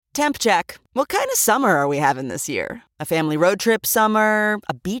Temp check. What kind of summer are we having this year? A family road trip summer?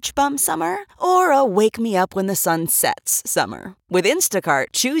 A beach bum summer? Or a wake me up when the sun sets summer? With Instacart,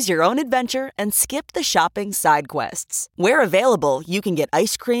 choose your own adventure and skip the shopping side quests. Where available, you can get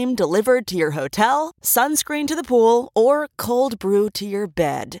ice cream delivered to your hotel, sunscreen to the pool, or cold brew to your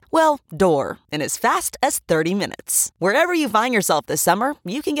bed. Well, door, in as fast as 30 minutes. Wherever you find yourself this summer,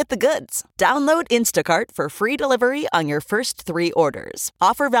 you can get the goods. Download Instacart for free delivery on your first 3 orders.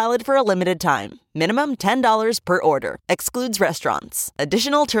 Offer valid for a limited time. Minimum $10 per order. Excludes restaurants.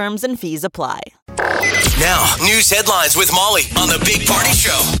 Additional terms and fees apply. Now, news headlines with Molly on the Big Party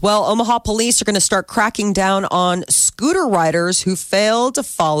Show. Well, Omaha police are going to start cracking down on scooter riders who fail to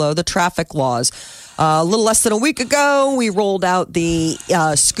follow the traffic laws. A little less than a week ago, we rolled out the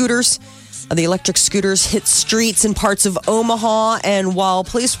scooters. The electric scooters hit streets in parts of Omaha, and while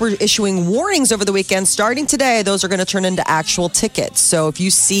police were issuing warnings over the weekend, starting today, those are going to turn into actual tickets. So if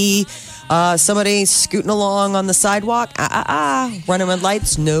you see somebody scooting along on the sidewalk, running red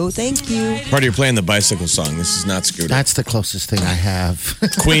lights, no thank you. Party, you're playing the bicycle song. This is not Scooter. That's the closest thing I have.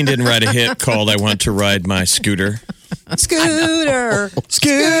 Queen didn't write a hit called I Want to Ride My Scooter. Scooter.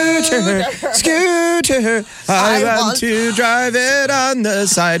 Scooter, scooter, I want to drive it on the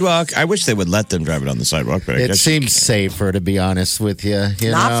sidewalk. I wish they would let them drive it on the sidewalk, but I It guess seems safer, to be honest with you.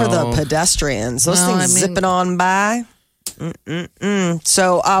 Not for the pedestrians. Those things zipping on by.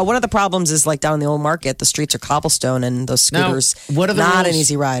 So one of the problems is like down in the old market, the streets are cobblestone and those scooters, what are the not rules? an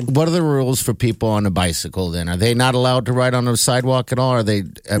easy ride. What are the rules for people on a bicycle then? Are they not allowed to ride on a sidewalk at all? Are they?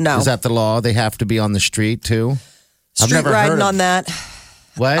 No. Is that the law? They have to be on the street too? Street riding on that.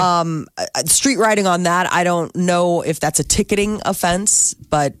 What? Street riding on that, I don't know if that's a ticketing offense,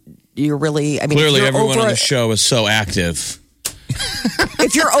 but you're really, I mean, clearly if you're everyone over, on the show is so active.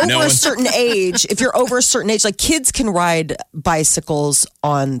 if you're over No a one- certain age, like kids can ride bicycles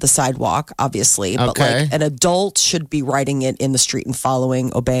on the sidewalk, obviously, but Okay. like an adult should be riding it in the street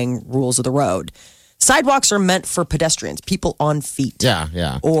and obeying rules of the road. Sidewalks are meant for pedestrians, people on feet.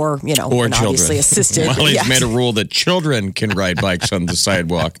 Yeah. Or, Or and children. obviously assisted. Molly's Yes. made a rule that children can ride bikes on the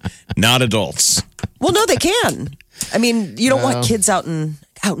sidewalk, not adults. Well, no, they can. I mean, you don't want kids out in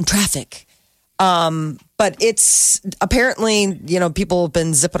traffic. But it's apparently, people have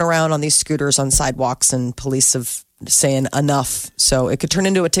been zipping around on these scooters on sidewalks, and police have saying enough. So it could turn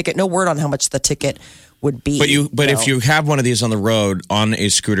into a ticket. No word on how much the ticket would be. But if you have one of these on the road on a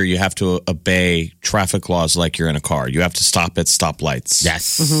scooter, you have to obey traffic laws like you're in a car. You have to stop at stoplights.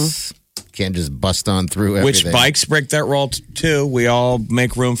 Yes. Can't just bust on through everything. Which bikes break that rule too. We all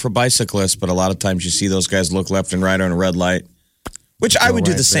make room for bicyclists, but a lot of times you see those guys look left and right on a red light, which I would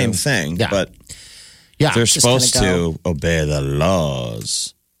do right the same through. thing. Yeah. But Yeah. they're Just supposed gonna to obey the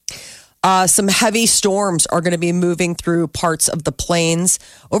laws. Some heavy storms are going to be moving through parts of the plains.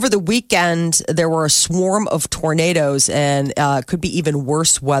 Over the weekend, there were a swarm of tornadoes, and could be even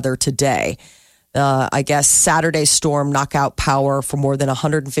worse weather today. I guess Saturday's storm knocked out power for more than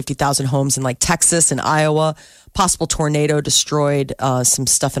 150,000 homes in like Texas and Iowa. Possible tornado destroyed some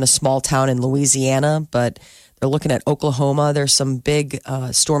stuff in a small town in Louisiana, but they're looking at Oklahoma. There's some big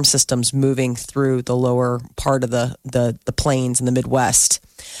storm systems moving through the lower part of the plains in the Midwest.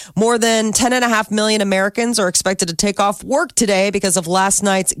 More than 10.5 million Americans are expected to take off work today because of last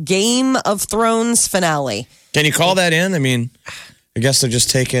night's Game of Thrones finale. Can you call that in? I mean, I guess they're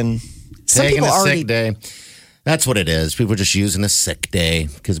just taking. Some Taking people a already sick day. That's what it is. People are just using a sick day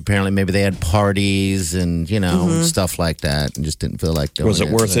because apparently maybe they had parties and, stuff like that and just didn't feel like doing it. Was it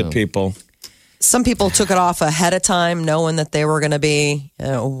worth so. it, people? Some people took it off ahead of time, knowing that they were going to be,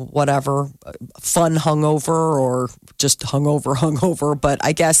 whatever, fun hungover or just hungover. But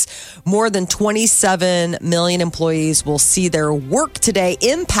I guess more than 27 million employees will see their work today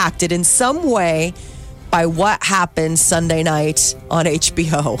impacted in some way by what happened Sunday night on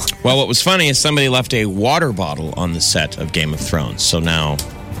HBO. Well, what was funny is somebody left a water bottle on the set of Game of Thrones. So now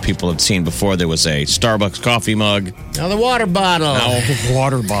people had seen before there was a Starbucks coffee mug. Now the water bottle. Now a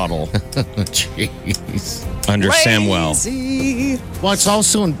water bottle Jeez. under Samwell. Well, it's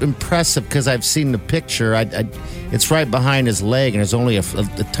also impressive because I've seen the picture. It's right behind his leg, and there's only a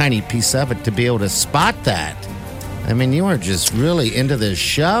tiny piece of it to be able to spot that. I mean, you are just really into this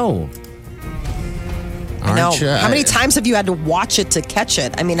show. Aren't you? How many times have you had to watch it to catch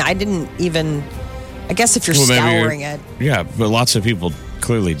it? I mean, I didn't even. I guess if you're scouring it. Yeah, but lots of people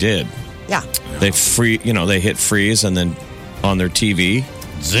clearly did. Yeah. They they hit freeze and then on their TV.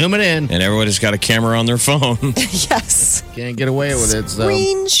 Zoom it in. And everybody's got a camera on their phone. Yes. Can't get away with it. So.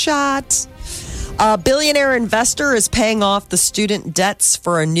 Screenshot. A billionaire investor is paying off the student debts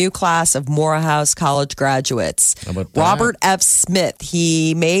for a new class of Morehouse College graduates. How about that? Robert F. Smith,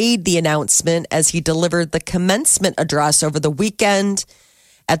 he made the announcement as he delivered the commencement address over the weekend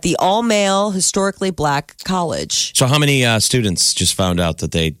at the all-male, historically black college. So how many students just found out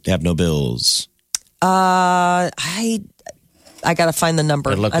that they have no bills? I got to find the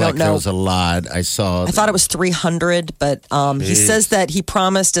number. It looked I don't like know. there was a lot. I saw. I thought it was 300, but he says that he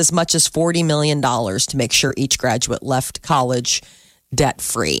promised as much as $40 million to make sure each graduate left college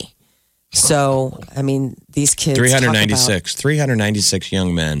debt-free. So, I mean, these kids 396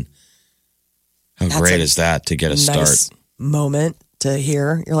 young men. How That's great a is that to get a nice start? moment to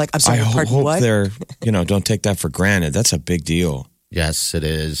hear. You're like, I'm sorry, I pardon, hope what? they're, don't take that for granted. That's a big deal. Yes, it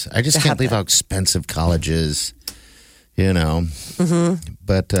is. I just To can't have believe that. how expensive college is.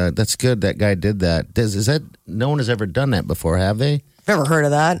 But that's good that guy did that. Is that no one has ever done that before? Have they? Never heard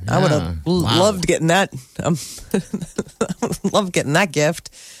of that. I would have Wow. loved getting that. Loved getting that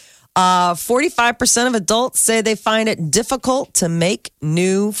gift. 45% of adults say they find it difficult to make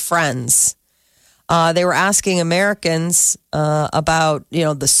new friends. They were asking Americans about,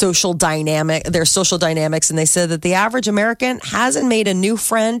 the social dynamic, their social dynamics, and they said that the average American hasn't made a new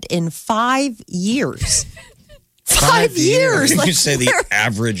friend in 5 years. 5 years. You say the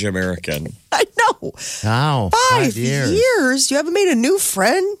average American. I know. Wow, 5 years. You haven't made a new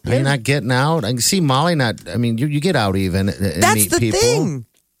friend. Are you not getting out? I can see Molly not. I mean, you get out even and That's meet the people. thing.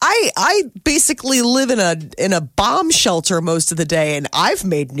 I basically live in a bomb shelter most of the day, and I've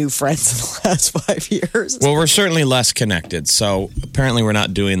made new friends in the last 5 years. Well, we're certainly less connected. So apparently we're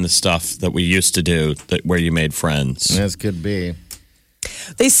not doing the stuff that we used to do where you made friends. This could be.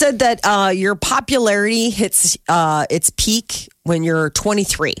 They said that your popularity hits its peak when you're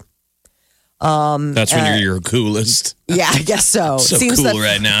 23. That's when you're your coolest. Yeah, I guess so. So Seems cool that-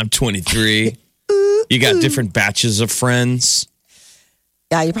 right now. I'm 23. You got different batches of friends.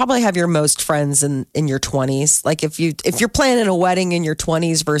 Yeah, you probably have your most friends in your 20s. Like if you're planning a wedding in your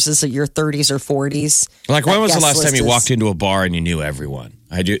 20s versus your 30s or 40s. Like, when that was the guest last time list you is- walked into a bar and you knew everyone?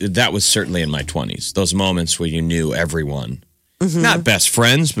 That was certainly in my 20s. Those moments where you knew everyone. Mm-hmm. Not best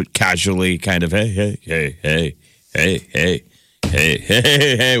friends, but casually kind of, hey,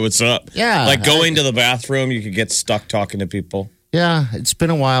 what's up? Yeah. Like going to the bathroom, you could get stuck talking to people. Yeah, it's been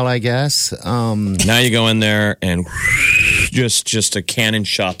a while, I guess. Now you go in there and just a cannon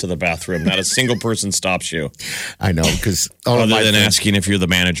shot to the bathroom. Not a single person stops you. I know because all Other of my than friends- asking if you're the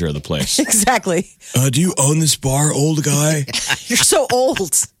manager of the place. Exactly. Do you own this bar, old guy? You're so old.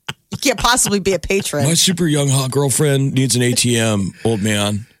 You can't possibly be a patron. My super young hot girlfriend needs an ATM, old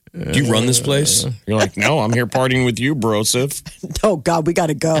man. Do you run this place? You're like, no, I'm here partying with you, brosif. Oh, God, we got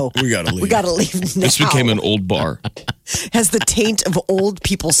to go. We gotta leave. We got to leave now. This became an old bar. Has the taint of old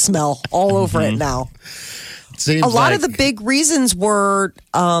people smell all over it now. Seems A lot like- of the big reasons were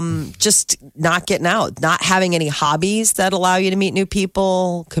just not getting out, not having any hobbies that allow you to meet new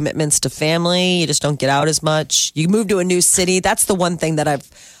people, commitments to family. You just don't get out as much. You move to a new city. That's the one thing that I've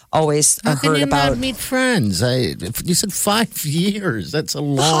always How can heard you about. not meet friends? You said 5 years. That's a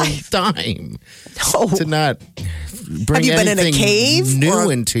long time Oh, to not bring you been in a anything cave new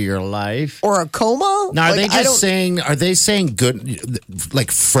or- into your life. or a coma? Now, are Like, they I don't- just saying? Are they saying good, like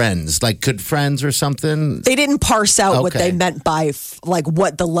friends, like good friends or something? They didn't parse out what Okay. they meant by like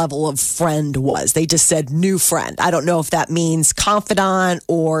what the level of friend was. They just said new friend. I don't know if that means confidant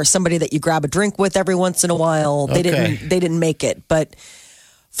or somebody that you grab a drink with every once in a while. They Okay. didn't make it, but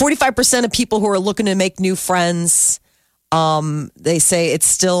 45% of people who are looking to make new friends, they say it's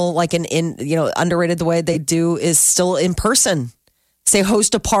still like underrated. The way they do is still in person. Say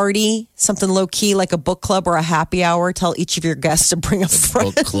host a party, something low key like a book club or a happy hour. Tell each of your guests to bring a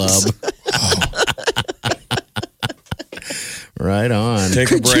friend. Book club. Right on.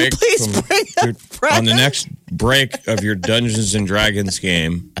 Take a Could you break. please bring a friend? On the next break of your Dungeons and Dragons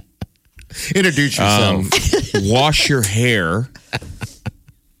game, Introduce yourself. wash your hair.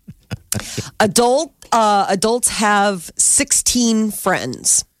 Adults have 16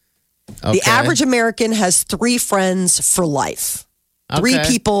 friends. The Okay. average American has 3 friends for life. 3 Okay.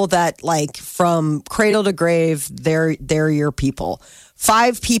 people that like from cradle to grave, they're your people.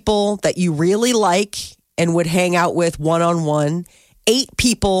 5 people that you really like and would hang out with one-on-one. 8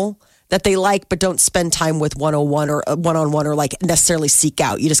 people that they like but don't spend time with one-on-one or like necessarily seek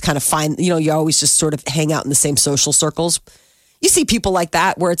out. You just kind of find, you always just sort of hang out in the same social circles. You see people like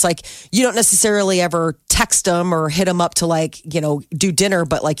that where it's like you don't necessarily ever text them or hit them up to do dinner,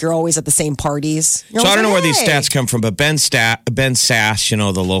 but like you're always at the same parties. You're So I always don't know like, where these "Hey." stats come from, but Ben Sass, the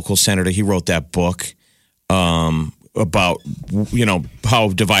local senator, he wrote that book about, how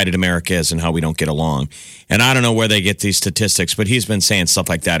divided America is and how we don't get along. And I don't know where they get these statistics, but he's been saying stuff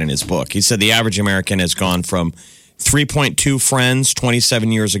like that in his book. He said the average American has gone from 3.2 friends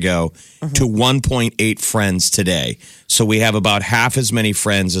 27 years ago to 1.8 friends today. So we have about half as many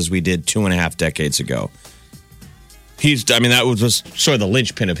friends as we did 2.5 decades ago. That was sort of the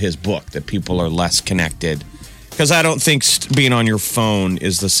linchpin of his book, that people are less connected. Because I don't think being on your phone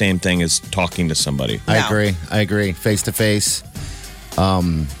is the same thing as talking to somebody. I agree. Face to face.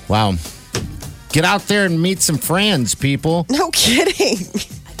 Wow. Get out there and meet some friends, people. No kidding.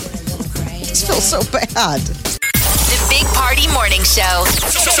 I just feel so bad. The Big Party Morning Show.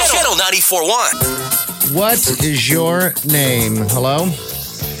 Channel 94.1. What is your name? Hello?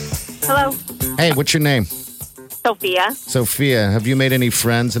 Hello, Hey, what's your name? Sophia. Sophia. Have you made any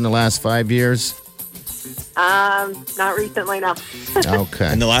friends in the last 5 years? Not recently, no.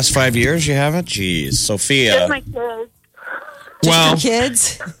 Okay. In the last 5 years, you haven't? Jeez, Sophia. Just my kids. Well,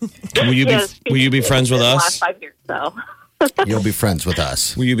 Kids. will you be friends with In the us? last 5 years, so. You'll be friends with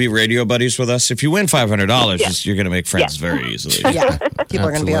us. Will you be radio buddies with us? If you win $500, you're going to make friends very easily. Yeah. People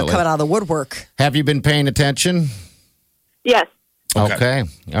are going to be Absolutely. coming out of the woodwork. Have you been paying attention? Yes. Okay.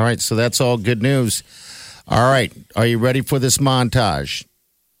 All right. So that's all good news. All right. Are you ready for this montage?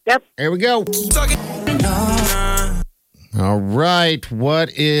 Yep. Here we go. All right. What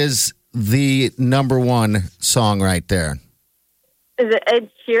is the number one song right there? Is it Ed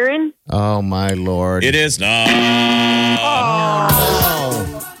Sheeran? Oh, my Lord. It is not.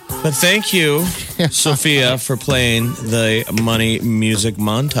 But thank you, Sophia, for playing the money music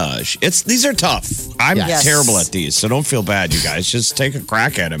montage. These are tough. I'm Yes. terrible at these, so don't feel bad, you guys. Just take a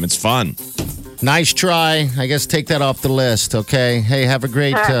crack at them. It's fun. Nice try. I guess take that off the list, okay? Hey, have a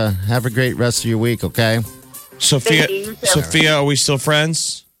great rest of your week, okay? Sophia, Thank you. Sophia, are we still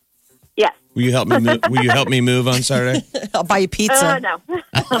friends? Yes. Will you help me? Will you help me move on Saturday? I'll buy you pizza. No.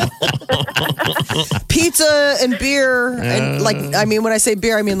 Pizza and beer. And when I say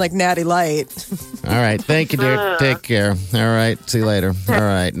beer, I mean like Natty Light. All right. Thank you, dear. Take care. All right. See you later. All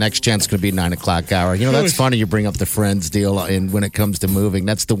right. Next chance is going to be 9 o'clock hour. You know, that's funny you bring up the friends deal. And when it comes to moving,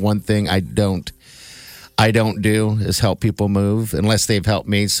 that's the one thing I don't do is help people move unless they've helped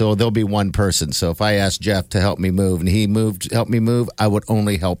me. So there'll be one person. So if I asked Jeff to help me move and he helped me move, I would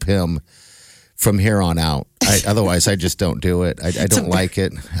only help him from here on out. Otherwise, I just don't do it. I don't like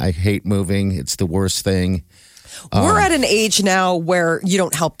it. I hate moving. It's the worst thing. We're at an age now where you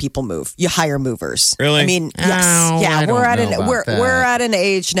don't help people move. You hire movers. Really? I mean, yes. Oh, Yeah, I don't know about that. we're at an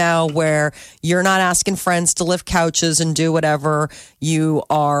age now where you're not asking friends to lift couches and do whatever. You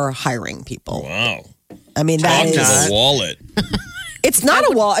are hiring people. Wow. I mean, Talk that to is the wallet. It's not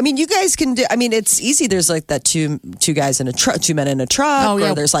a wall. I mean, you guys can do. I mean, it's easy. There's like that two guys in a truck, 2 men in a truck. Oh,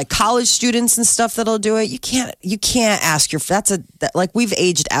 yeah. Or there's like college students and stuff that'll do it. You can't ask your. Like we've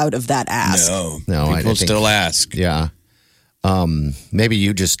aged out of that ask. No, I People think- still ask. Yeah. Maybe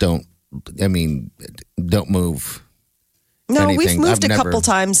you just don't. I mean, don't move. No, we've anything. moved I've a couple never-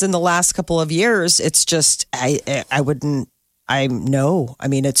 times in the last couple of years. It's just I wouldn't. I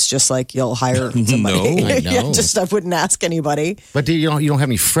mean, it's just like you'll hire somebody. No, I know. I wouldn't ask anybody. But you don't have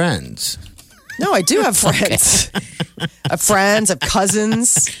any friends. No, I do have friends. I have friends. I have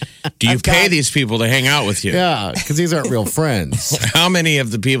cousins. Do you I've pay got- these people to hang out with you? Yeah, because these aren't real friends. How many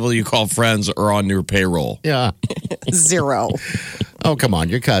of the people you call friends are on your payroll? Yeah. 0. Oh, come on.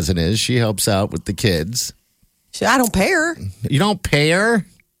 Your cousin is. She helps out with the kids. I don't pay her. You don't pay her?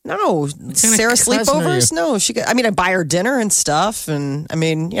 No, Sarah cousin are sleepovers. you? No, I buy her dinner and stuff, and I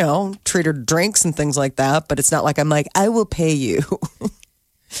mean, treat her to drinks and things like that. But it's not like I'm like, I will pay you.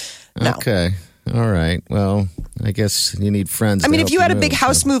 No. Okay. All right. Well, I guess you need friends. I to mean, if help you had a big move,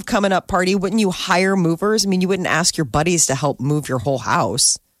 house so. move coming up party, wouldn't you hire movers? I mean, you wouldn't ask your buddies to help move your whole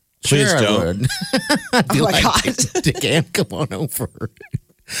house. Please Sure, I don't. would. I'd be Oh, my like, God. Dan, come on over.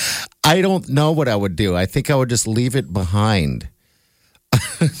 I don't know what I would do. I think I would just leave it behind.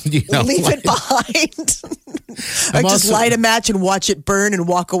 Leave it behind. I'm Or just also- light a match and watch it burn and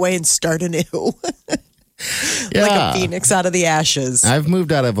walk away and start anew. Yeah. Like a phoenix out of the ashes. I've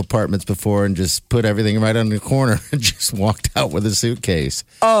moved out of apartments before and just put everything right on the corner and just walked out with a suitcase.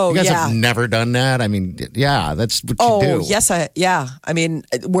 Oh, you guys yeah. have never done that? I mean, yeah, that's what Oh, you do. yes, I mean,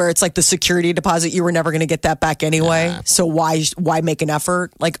 where it's like the security deposit, you were never going to get that back anyway. So why make an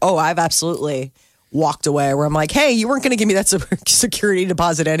effort? Like, I've absolutely walked away where I'm like, hey, you weren't going to give me that security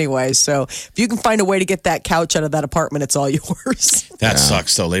deposit anyway. So if you can find a way to get that couch out of that apartment, it's all yours. That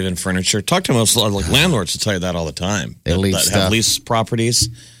sucks, though, leaving furniture. Talk to most landlords will tell you that all the time. They leave that stuff. have lease properties.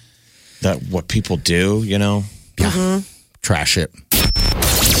 That what people do, Yeah. Trash it.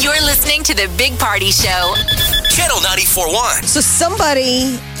 You're listening to the Big Party Show Channel 94.1. So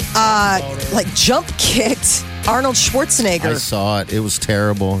somebody jump kicked Arnold Schwarzenegger. I saw it. It was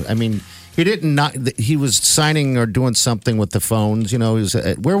terrible. I mean, he was signing or doing something with the phones. You know, he was.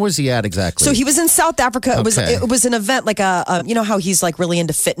 Where was he at exactly? So he was in South Africa. Okay. It was an event like you know how he's like really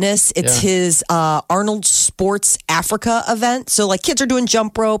into fitness. It's his Arnold Sports Africa event. So like kids are doing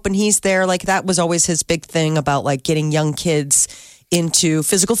jump rope and he's there. Like that was always his big thing about like getting young kids into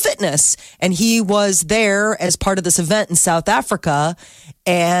physical fitness. And he was there as part of this event in South Africa.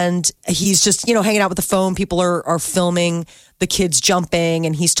 And he's just, you know, hanging out with the phone. People are filming the kids jumping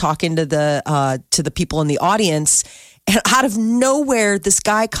and he's talking to the people in the audience. And out of nowhere, this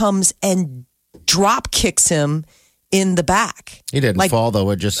guy comes and drop kicks him in the back. He didn't fall though.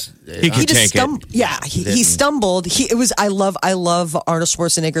 He just stumbled. Yeah, he stumbled. I love Arnold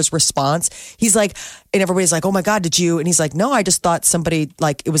Schwarzenegger's response. He's like, and everybody's like, "Oh my God, did you?" And he's like, "No, I just thought somebody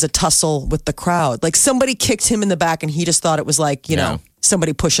like it was a tussle with the crowd. Like somebody kicked him in the back, and he just thought it was like you know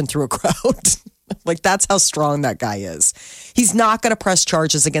somebody pushing through a crowd." Like that's how strong that guy is. He's not going to press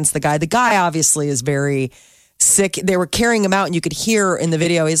charges against the guy. The guy obviously is very sick. They were carrying him out and you could hear in the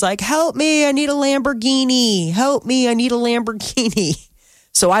video, he's like, "Help me, I need a Lamborghini. Help me, I need a Lamborghini."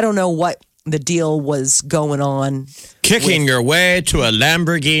 So I don't know what the deal was going on. Kicking your way to a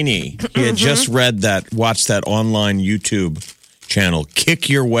Lamborghini. He had just watched that online YouTube channel. Kick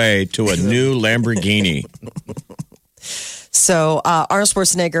your way to a new Lamborghini. So Arnold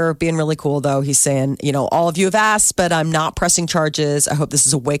Schwarzenegger being really cool, though. He's saying, you know, all of you have asked, but I'm not pressing charges. I hope this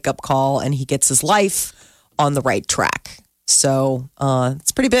is a wake-up call and he gets his life on the right track. So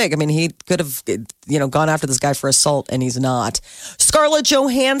it's pretty big. I mean, he could have, you know, gone after this guy for assault, and he's not. Scarlett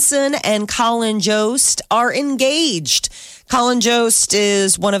Johansson and Colin Jost are engaged. Colin Jost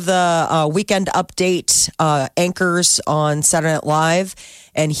is one of the Weekend Update anchors on Saturday Night Live,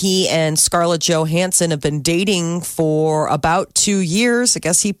 and he and Scarlett Johansson have been dating for about 2 years. I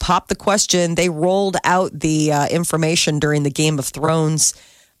guess he popped the question. They rolled out the information during the Game of Thrones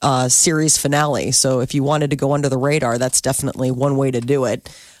series finale. So if you wanted to go under the radar, that's definitely one way to do it.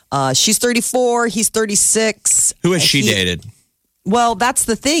 She's 34. He's 36. Who has she dated? Well, that's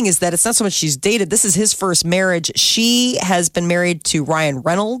the thing is that it's not so much she's dated. This is his first marriage. She has been married to Ryan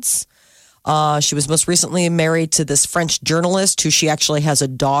Reynolds. She was most recently married to this French journalist who she actually has a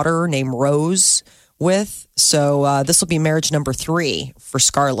daughter named Rose with. So this will be marriage number 3 for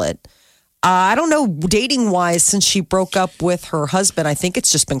Scarlett. I don't know, dating-wise, since she broke up with her husband, I think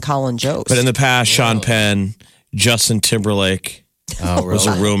it's just been Colin Jost. But in the past, Sean Penn, Justin Timberlake was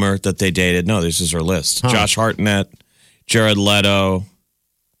a rumor that they dated. No, this is her list. Josh Hartnett, Jared Leto.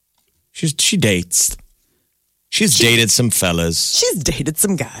 She dates. She's dated some fellas. She's dated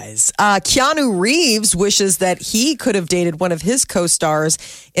some guys. Keanu Reeves wishes that he could have dated one of his co-stars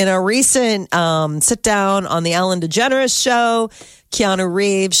in a recent sit-down on the Ellen DeGeneres show. Keanu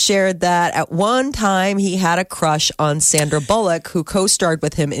Reeves shared that at one time he had a crush on Sandra Bullock, who co-starred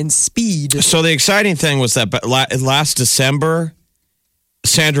with him in Speed. So the exciting thing was that last December,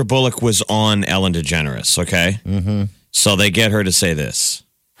 Sandra Bullock was on Ellen DeGeneres, okay? Mm-hmm. So they get her to say this.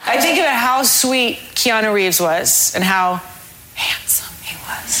 I think about how sweet Keanu Reeves was and how handsome he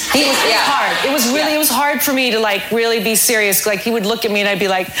was. He was hard. It was really, it was hard for me to like really be serious. Like he would look at me and I'd be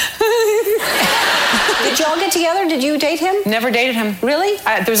like, Did y'all get together? Did you date him? Never dated him. Really?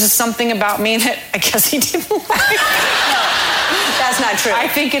 There was just something about me that I guess he didn't like. That's not true. I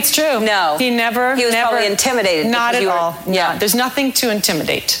think it's true. No. He was probably intimidated. Not at all. Yeah. No, there's nothing to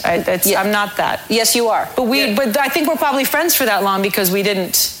intimidate. I'm not that. Yes, you are. But I think we're probably friends for that long because we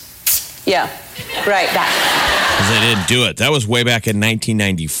didn't. Yeah. Right. Because they didn't do it. That was way back in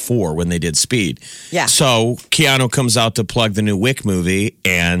 1994 when they did Speed. Yeah. So Keanu comes out to plug the new Wick movie,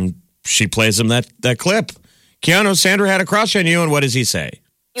 and she plays him that clip. Keanu, Sandra had a crush on you, and what does he say?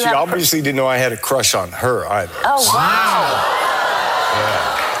 She obviously didn't know I had a crush on her either. Oh, wow.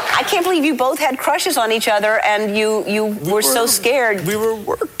 I can't believe you both had crushes on each other, and you were so scared. We were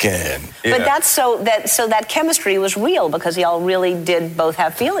working. Yeah. But that's so that chemistry was real because y'all really did both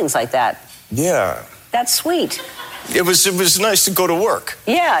have feelings like that. Yeah. That's sweet. It was nice to go to work.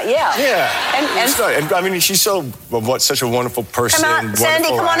 Yeah. Yeah. And I mean, she's such a wonderful person. Come on, Sandy,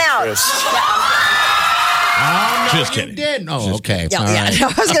 come on out. Oh, no, Just kidding. You did. Oh, okay. Yeah, All yeah. right. I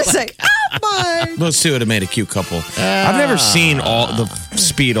was going to say, bye. Those two would have made a cute couple. I've never seen all the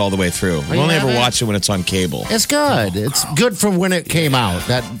Speed all the way through. I've only ever watched it when it's on cable. It's good. It's good from when it came out.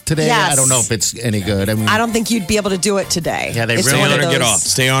 That today, Yes. I don't know if it's any good. I mean, I don't think you'd be able to do it today. Yeah, they It's really one Stay of on or get those- off.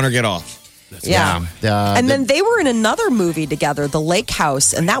 Stay on or get off. Yeah. Yeah. And then they were in another movie together, The Lake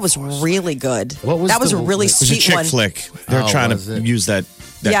House, and that was really good. What was that was the- a really it was It was a sweet chick one. flick. They're Oh, trying was to it? use that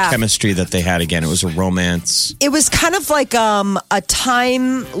chemistry that they had again. It was a romance. It was kind of like a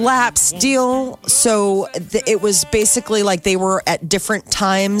time lapse deal. So it was basically like they were at different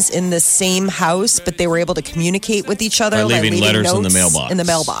times in the same house, but they were able to communicate with each other By leaving letters in the notes mailbox. In the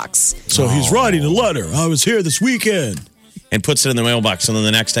mailbox. So he's writing a letter. I was here this weekend. And puts it in the mailbox. And then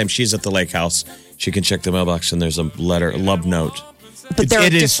the next time she's at the lake house, she can check the mailbox and there's a letter, a love note. But there are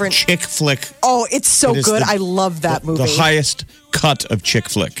it different is chick flick. Oh, it's so It is good. the- I love that movie. The highest cut of chick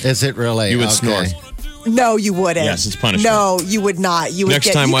flick. Is it really? You would Okay. snort. No, you wouldn't. Yes, it's punishment. No, you would not. You would Next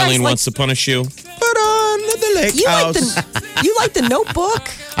get, time you guys Wileen like- wants to punish you, put on the lake You like house. you like the Notebook?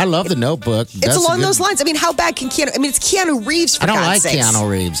 I love the Notebook. It's along those lines. I mean, how bad can Keanu? I mean, it's Keanu Reeves. For I don't God's like sakes. Keanu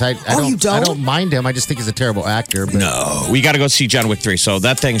Reeves. I You don't? I don't mind him. I just think he's a terrible actor. But No, we got to go see John Wick 3. So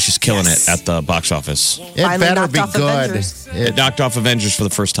that thing is just killing it at the box office. it Finally better knocked be off good. Avengers. It knocked off Avengers for the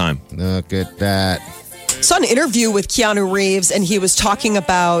first time. Look at that. Saw an interview with Keanu Reeves, and he was talking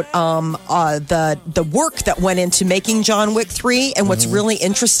about the work that went into making John Wick 3. And what's really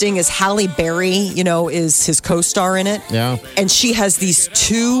interesting is Halle Berry, is his co-star in it. Yeah. And she has these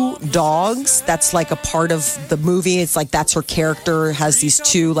 2 dogs. That's like a part of the movie. It's like that's her character, has these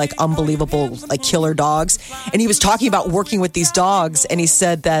 2 like unbelievable like killer dogs. And he was talking about working with these dogs, and he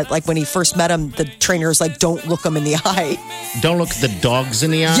said that like when he first met him, the trainer was like, "Don't look him in the eye." Don't look at the dogs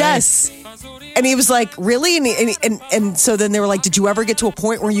in the eye. Yes. And he was like, really? And so then they were like, did you ever get to a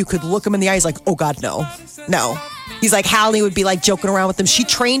point where you could look him in the eye? He's like, oh, God, no. No. He's like, Hallie would be like joking around with them. She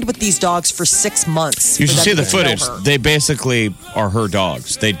trained with these dogs for 6 months. You for should them see to the get to know footage. her. They basically are her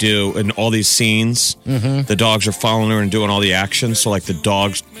dogs. They do in all these scenes. The dogs are following her and doing all the action. So like the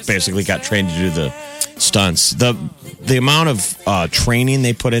dogs basically got trained to do the stunts. The amount of training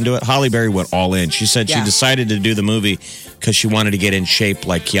they put into it. Halle Berry went all in. She said she Yeah. decided to do the movie because she wanted to get in shape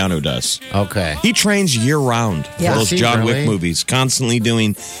like Keanu does. Okay. He trains year round for Yeah. those Does he John really? Wick movies, constantly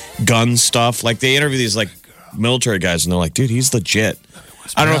doing gun stuff. Like they interview these like military guys, and they're like, "Dude, he's legit."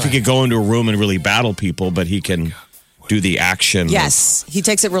 I don't know if he could go into a room and really battle people, but he can do the action. Yes, he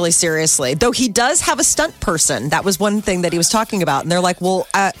takes it really seriously. Though he does have a stunt person. That was one thing that he was talking about. And they're like, well,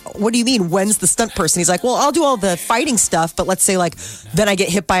 what do you mean? When's the stunt person? He's like, well, I'll do all the fighting stuff. But let's say like, then I get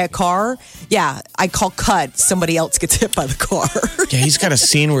hit by a car. Yeah, I call cut. Somebody else gets hit by the car. Yeah, he's got a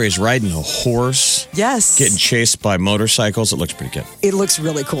scene where he's riding a horse, Yes. getting chased by motorcycles. It looks pretty good. It looks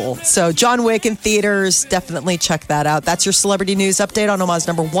really cool. So John Wick in theaters, definitely check that out. That's your celebrity news update on Omaha's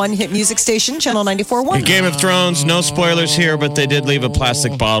 #1 hit music station, Channel 94.1. Game of Thrones, no spoilers here, but they did leave a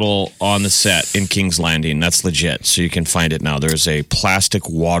plastic bottle on the set in King's Landing. That's legit, so you can find it now. There's a plastic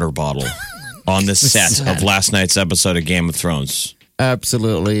water bottle on the set of last night's episode of Game of Thrones.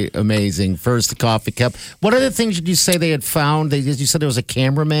 Absolutely amazing. First, the coffee cup. What other things did you say they had found? You said there was a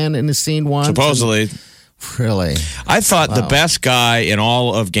cameraman in the scene once? Supposedly. Really? I thought the best guy in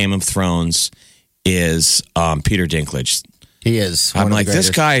all of Game of Thrones is Peter Dinklage. He is. I'm one of like, the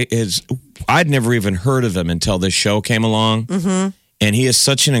this greatest. guy is, I'd never even heard of him until this show came along. Mm-hmm. And he is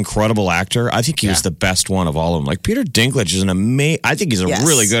such an incredible actor. I think he was the best one of all of them. Like, Peter Dinklage is an amazing, I think he's a Yes.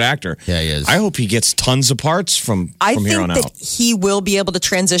 really good actor. Yeah, he is. I hope he gets tons of parts from I here think on that out. he will be able to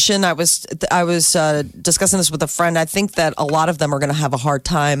transition. I was discussing this with a friend. I think that a lot of them are going to have a hard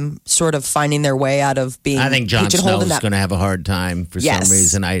time sort of finding their way out of being I think Jon pigeonholed Snow in is that. going to have a hard time for Yes. some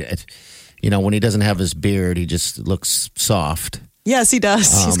reason. When he doesn't have his beard, he just looks soft. Yes, he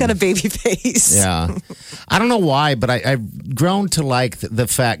does. He's got a baby face. Yeah. I don't know why, but I've grown to like the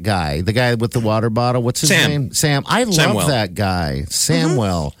fat guy, the guy with the water bottle. What's his Sam. name? Sam. I love Samwell. that guy.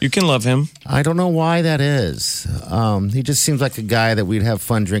 Samwell. You can love him. I don't know why that is. He just seems like a guy that we'd have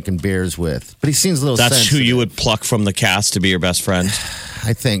fun drinking beers with. But he seems a little That's who sensitive. you would pluck from the cast to be your best friend.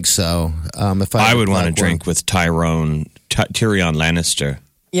 I think so. If I would want to pluck drink with Tyrion Lannister.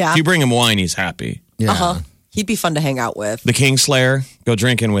 Yeah. If you bring him wine, he's happy. one. Yeah. Uh-huh. He'd be fun to hang out with. The Kingslayer, go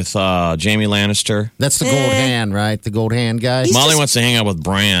drinking with Jamie Lannister. That's the gold hand, right? The gold hand guy. Molly wants to hang out with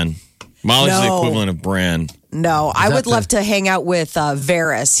Bran. Molly's the No. equivalent of Bran. No, I that would the- love to hang out with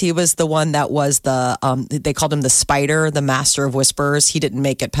Varys. He was the one that was the, they called him the Spider, the Master of Whispers. He didn't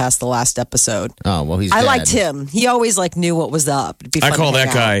make it past the last episode. Oh, well, he's I dead. liked him. He always like knew what was up. It'd be I fun call to hang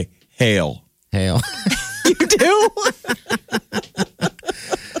that out. guy Hale. Hale. You do?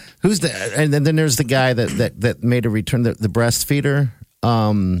 Who's the? And then there's the guy that made a return, the breastfeeder.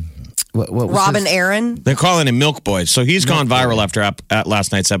 What was Robin his- Aaron. They're calling him Milk Boy. So he's gone viral after at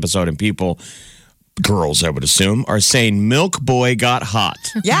last night's episode, and people, girls, I would assume, are saying Milk Boy got hot.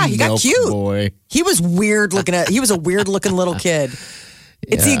 Yeah, he got Milk cute. Boy. He was weird looking. He was a weird looking little kid.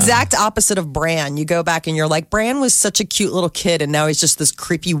 It's the exact opposite of Bran. You go back and you're like, Bran was such a cute little kid, and now he's just this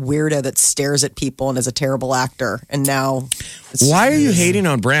creepy weirdo that stares at people and is a terrible actor. And now, Why are you hating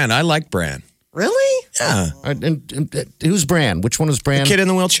on Bran? I like Bran. Really? Yeah. And who's Bran? Which one was Bran? The kid in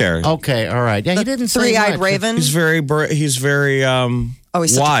the wheelchair. Okay, all right. Yeah, he didn't say Three-eyed much. Raven. He's very he's such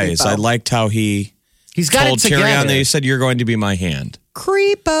a wise. creepo. I liked how he's got told it together. Tyrion that he said, "You're going to be my hand."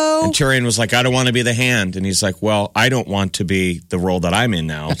 Creepo. And Tyrion was like, "I don't want to be the hand," and he's like, "Well, I don't want to be the role that I'm in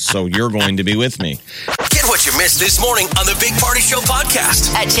now, so you're going to be with me." Get what you missed this morning on the Big Party Show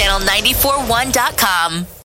podcast At channel941.com.